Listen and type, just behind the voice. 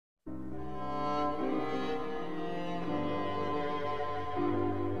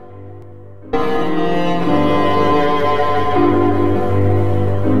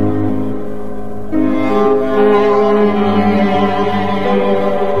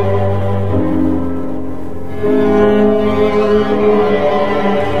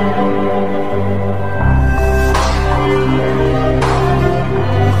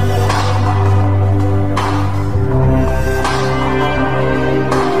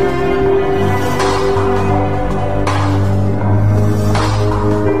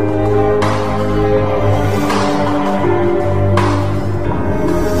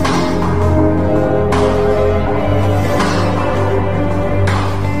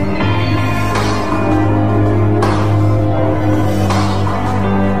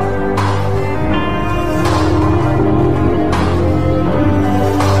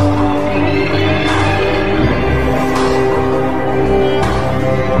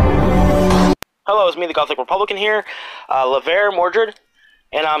it's me, the Gothic Republican here, LaVere Mordred,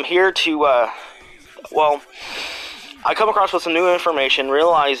 and I'm here to, well, I come across with some new information,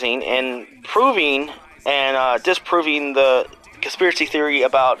 realizing and proving and disproving the conspiracy theory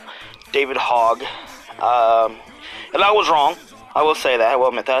about David Hogg, and I was wrong. I will say that, I will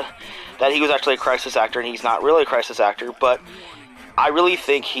admit that he was actually a crisis actor, and he's not really a crisis actor, but I really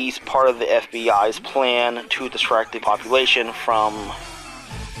think he's part of the FBI's plan to distract the population from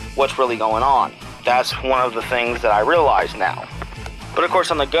what's really going on. That's one of the things that I realize now. But of course,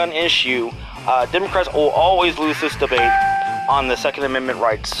 on the gun issue, Democrats will always lose this debate on the Second Amendment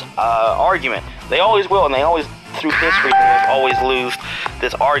rights argument. They always will, and they always, through history, they have always lose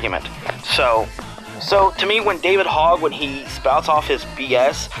this argument. So to me, when David Hogg, when he spouts off his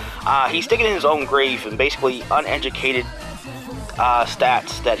BS, he's digging in his own grave and basically uneducated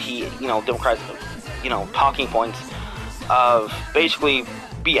stats that he, Democrats, talking points of basically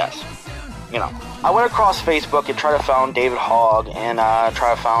BS. I went across Facebook and tried to find David Hogg and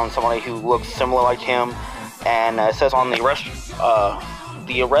try to find somebody who looks similar like him, and it says on the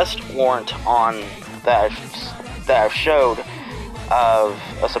arrest warrant on that I've showed of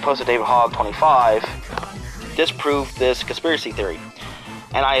a supposed David Hogg 25 disproved this conspiracy theory.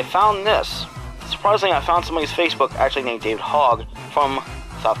 And I found this. Surprisingly, I found somebody's Facebook actually named David Hogg from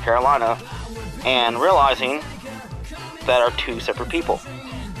South Carolina, and realizing that are two separate people.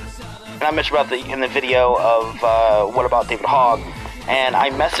 And I mentioned about in the video of what about David Hogg, and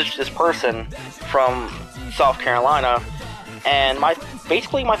I messaged this person from South Carolina, and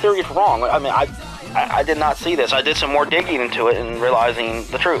basically my theory is wrong. I mean, I did not see this. I did some more digging into it and realizing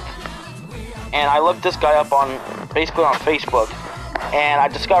the truth. And I looked this guy up on Facebook, and I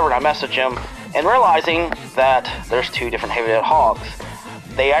messaged him, and realizing that there's two different David Hoggs.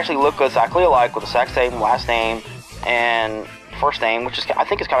 They actually look exactly alike with the exact same last name and first name, which I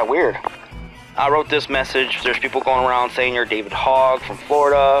think is kind of weird. I wrote this message. There's people going around saying you're David Hogg from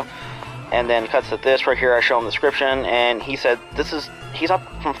Florida, and then cuts to this right here. I show him the description, and he said he's not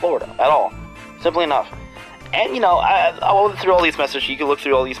from Florida at all. Simply enough. And I went through all these messages. You can look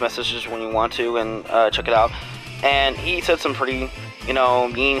through all these messages when you want to and check it out. And he said some pretty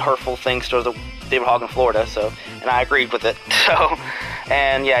mean, hurtful things towards the David Hogg in Florida. So, and I agreed with it. So,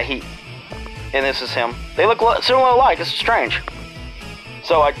 and yeah, and this is him. They look similar alike. It's strange.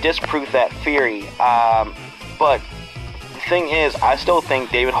 So I disproved that theory. But the thing is, I still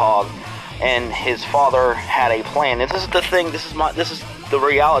think David Hogg and his father had a plan. And this is the thing. This is the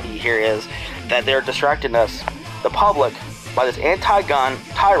reality here is that they're distracting us, the public, by this anti-gun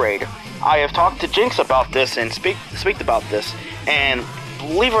tirade. I have talked to Jinx about this and speak about this, and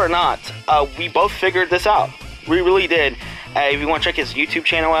believe it or not, we both figured this out. We really did. If you want to check his YouTube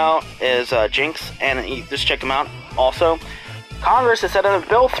channel out, is Jinx, and just check him out. Also, Congress has set a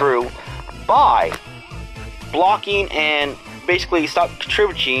bill through by blocking and basically stop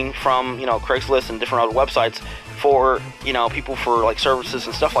contributing from Craigslist and different other websites for people for like services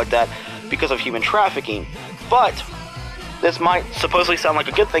and stuff like that because of human trafficking. But this might supposedly sound like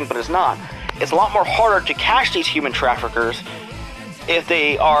a good thing, but it's not. It's a lot more harder to catch these human traffickers if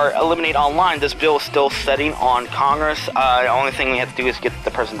they are eliminated online. This bill is still sitting on Congress. The only thing we have to do is get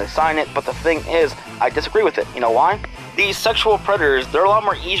the person to sign it. But the thing is, I disagree with it. You know why? These sexual predators, they're a lot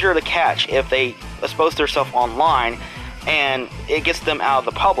more easier to catch if they expose themselves online, and it gets them out of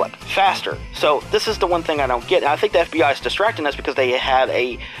the public faster. So this is the one thing I don't get. And I think the FBI is distracting us because they had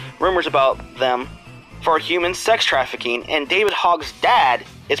rumors about them for human sex trafficking, and David Hogg's dad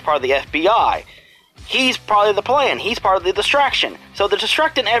is part of the FBI. He's part of the plan. He's part of the distraction. So they're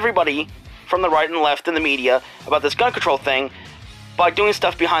distracting everybody from the right and left in the media about this gun control thing by doing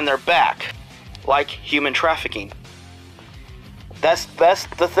stuff behind their back, like human trafficking. That's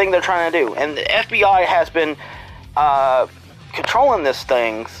the thing they're trying to do. And the FBI has been controlling these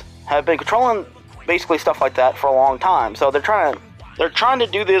things, have been controlling basically stuff like that for a long time. So they're trying to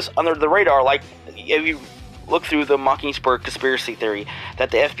do this under the radar. Like if you look through the Mockingbird conspiracy theory that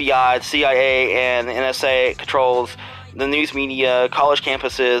the FBI, the CIA, and the NSA controls the news media, college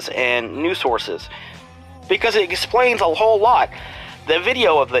campuses, and news sources, because it explains a whole lot. The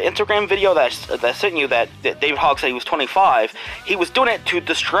video of the Instagram video that I sent you that David Hogg said he was 25, he was doing it to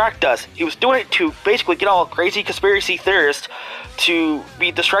distract us. He was doing it to basically get all crazy conspiracy theorists to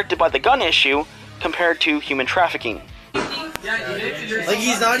be distracted by the gun issue compared to human trafficking. Like,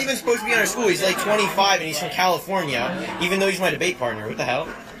 he's not even supposed to be in our school. He's like 25 and he's from California, even though he's my debate partner. What the hell?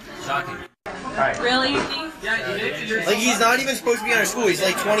 Shocking. Right. Really? Like, he's not even supposed to be in our school. He's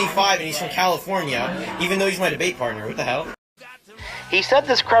like 25 and he's from California, even though he's my debate partner. What the hell? He said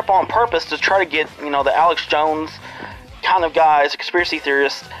this crap on purpose to try to get, the Alex Jones kind of guys, conspiracy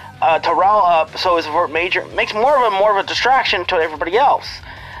theorists, to rile up, so it's makes more of a distraction to everybody else.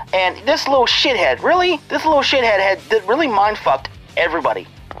 And this little shithead, did really mind-fucked everybody.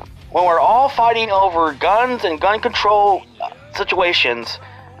 When we're all fighting over guns and gun control situations,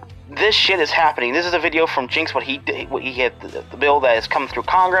 this shit is happening. This is a video from Jinx, what he had, the bill that has come through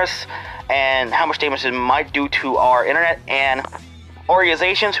Congress, and how much damage it might do to our internet and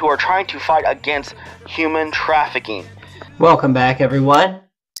organizations who are trying to fight against human trafficking. Welcome back, everyone.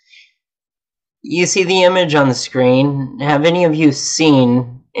 You see the image on the screen. Have any of you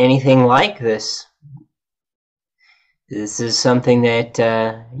seen anything like this? This is something that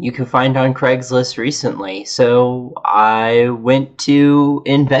you can find on Craigslist recently, so I went to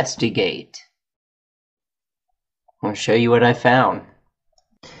investigate. I'll show you what I found.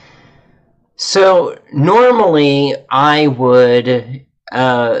 So normally I would,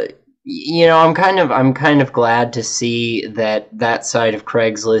 you know, I'm kind of glad to see that side of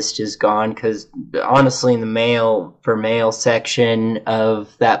Craigslist is gone, because honestly, in the mail section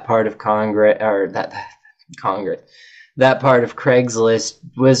of that part of Congress, or that part of Craigslist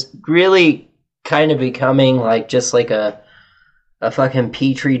was really kind of becoming like just like a fucking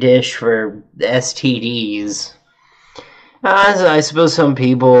petri dish for STDs. I suppose some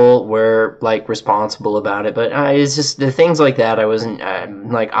people were like responsible about it, but it's just the things like that. I wasn't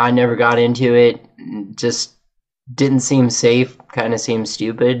I never got into it. Just didn't seem safe. Kind of seemed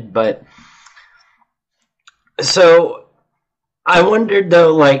stupid. But so I wondered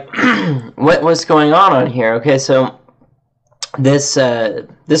though, like what was going on here? Okay, so this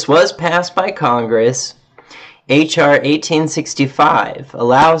was passed by Congress. H.R. 1865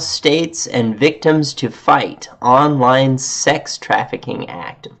 allows states and victims to fight Online Sex Trafficking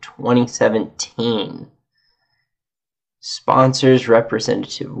Act of 2017. Sponsors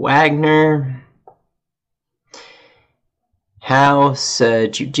Representative Wagner. House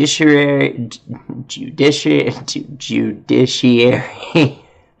Judiciary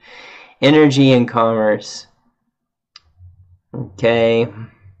Energy and Commerce. Okay.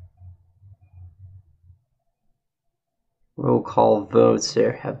 Roll call votes.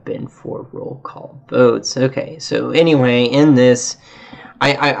 There have been 4 roll call votes. Okay, so anyway, in this,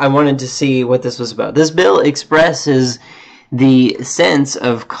 I wanted to see what this was about. This bill expresses the sense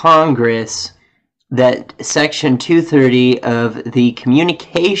of Congress that Section 230 of the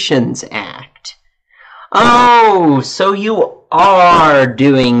Communications Act. Oh, so you are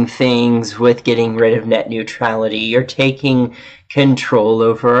doing things with getting rid of net neutrality. You're taking control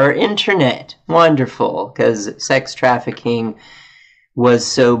over our internet. Wonderful, because sex trafficking was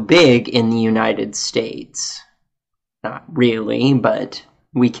so big in the United States. Not really, but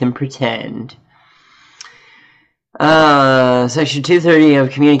we can pretend. Section 230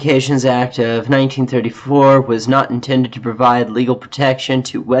 of Communications Act of 1934 was not intended to provide legal protection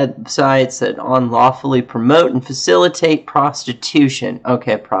to websites that unlawfully promote and facilitate prostitution.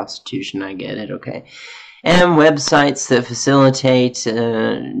 Okay, prostitution, I get it, okay. And websites that facilitate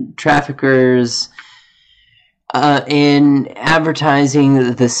traffickers in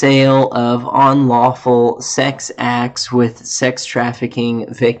advertising the sale of unlawful sex acts with sex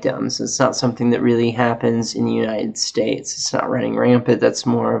trafficking victims. It's not something that really happens in the United States. It's not running rampant. That's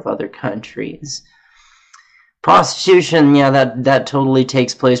more of other countries. Prostitution, yeah, that totally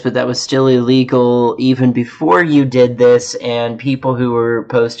takes place, but that was still illegal even before you did this, and people who were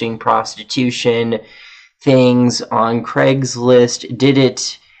posting prostitution things on Craigslist did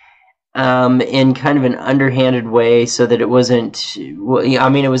it in kind of an underhanded way, so that it wasn't, well, I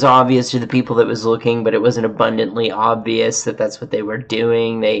mean, it was obvious to the people that was looking, but it wasn't abundantly obvious that that's what they were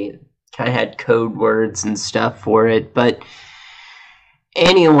doing. They kind of had code words and stuff for it. But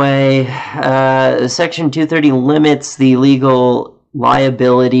anyway, Section 230 limits the legal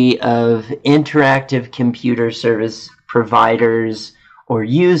liability of interactive computer service providers or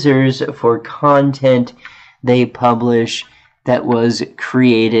users for content they publish that was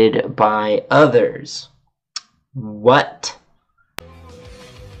created by others. What?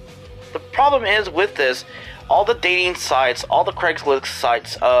 The problem is with this, all the dating sites, all the Craigslist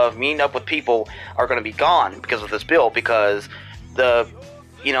sites of meeting up with people are going to be gone because of this bill, because the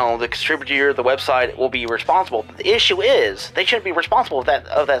distributor, the website will be responsible. But the issue is, they shouldn't be responsible of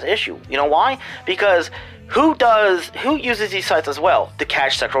that issue. You know why? Because who uses these sites as well? To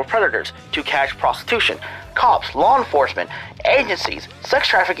catch sexual predators, to catch prostitution. Cops, law enforcement, agencies, sex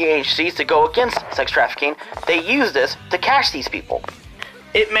trafficking agencies to go against sex trafficking, they use this to catch these people.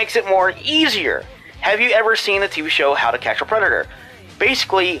 It makes it more easier. Have you ever seen the TV show How to Catch a Predator?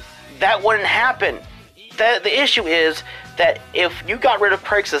 Basically, that wouldn't happen. The issue is that if you got rid of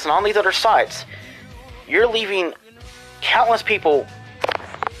Craigslist and all these other sites, you're leaving countless people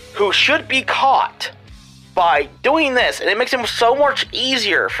who should be caught by doing this, and it makes it so much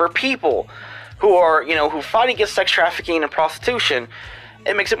easier for people who are, who fight against sex trafficking and prostitution.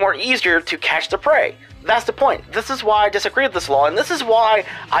 It makes it more easier to catch the prey. That's the point. This is why I disagree with this law, and this is why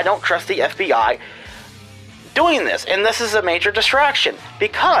I don't trust the FBI doing this. And this is a major distraction,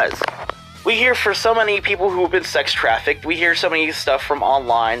 because we hear for so many people who have been sex trafficked, we hear so many stuff from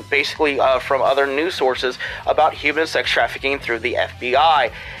online, basically from other news sources, about human sex trafficking through the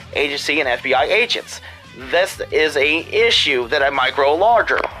FBI agency and FBI agents. This is a issue that might grow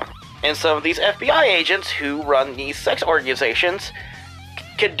larger. And some of these FBI agents who run these sex organizations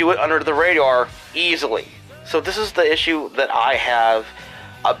can do it under the radar easily. So this is the issue that I have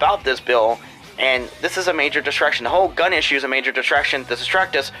about this bill, and this is a major distraction. The whole gun issue is a major distraction to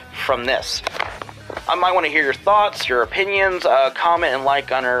distract us from this. I might want to hear your thoughts, your opinions. Comment and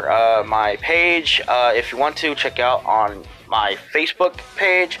like under my page. If you want to, check out on my Facebook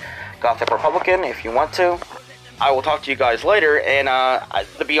page, Gothic Republican, if you want to. I will talk to you guys later, and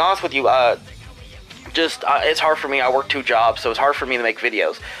to be honest with you, it's hard for me. I work 2 jobs, so it's hard for me to make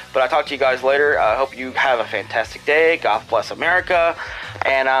videos. But I'll talk to you guys later. I hope you have a fantastic day. God bless America.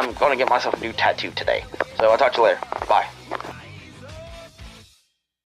 And I'm going to get myself a new tattoo today. So I'll talk to you later. Bye.